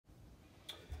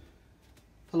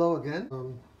Hello again.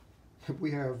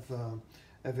 We have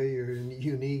a very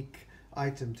unique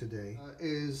item today.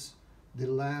 Is the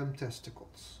lamb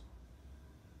testicles.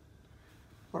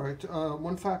 All right.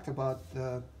 One fact about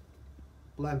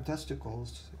lamb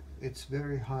testicles: it's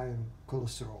very high in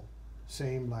cholesterol.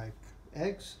 Same like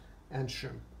eggs and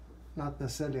shrimp. Not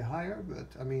necessarily higher, but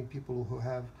I mean people who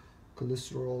have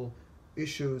cholesterol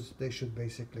issues, they should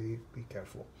basically be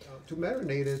careful. To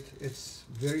marinate it, it's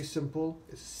very simple.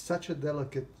 It's such a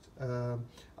delicate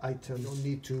item. You don't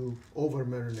need to over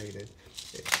marinate it.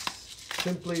 It's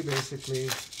simply basically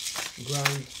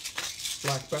ground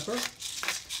black pepper,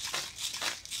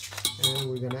 and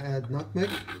we're going to add nutmeg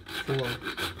for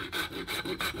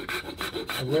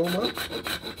aroma.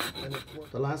 And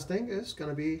the last thing is going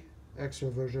to be extra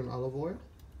virgin olive oil.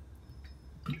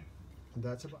 And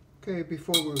that's about. Okay,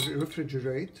 before we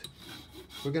refrigerate,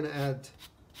 we're going to add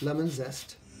lemon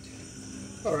zest.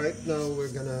 All right, now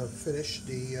we're going to finish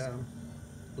the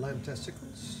lamb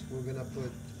testicles. We're going to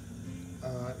put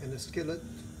in a skillet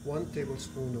 1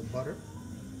 tablespoon of butter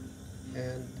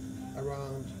and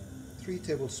around 3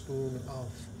 tablespoons of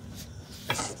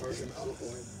extra virgin olive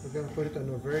oil. We're going to put it on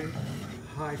a very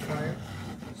high fire.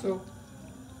 So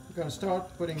we're going to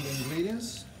start putting the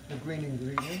ingredients, the green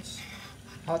ingredients.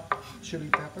 Hot chili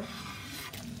pepper,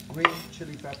 green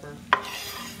chili pepper,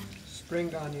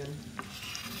 spring onion,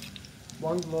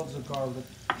 1 clove of garlic,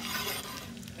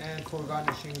 and for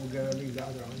garnishing we're going to leave the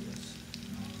other onions.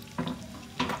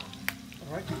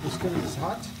 Alright, if the skillet is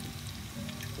hot,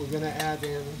 we're going to add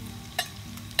in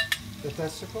the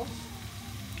testicles.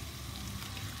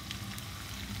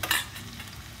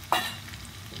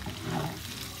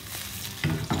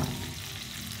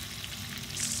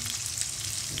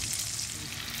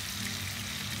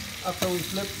 After we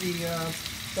flip the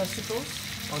testicles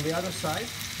on the other side,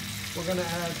 we're going to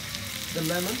add the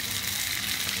lemon.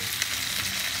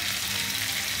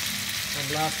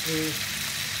 And lastly,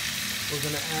 we're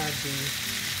going to add the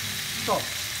salt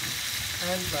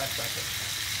and black pepper.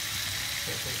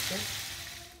 Okay.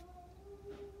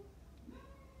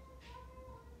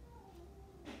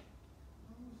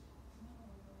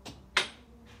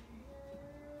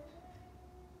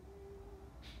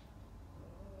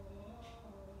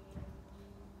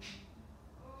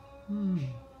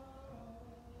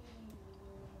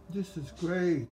 This is great.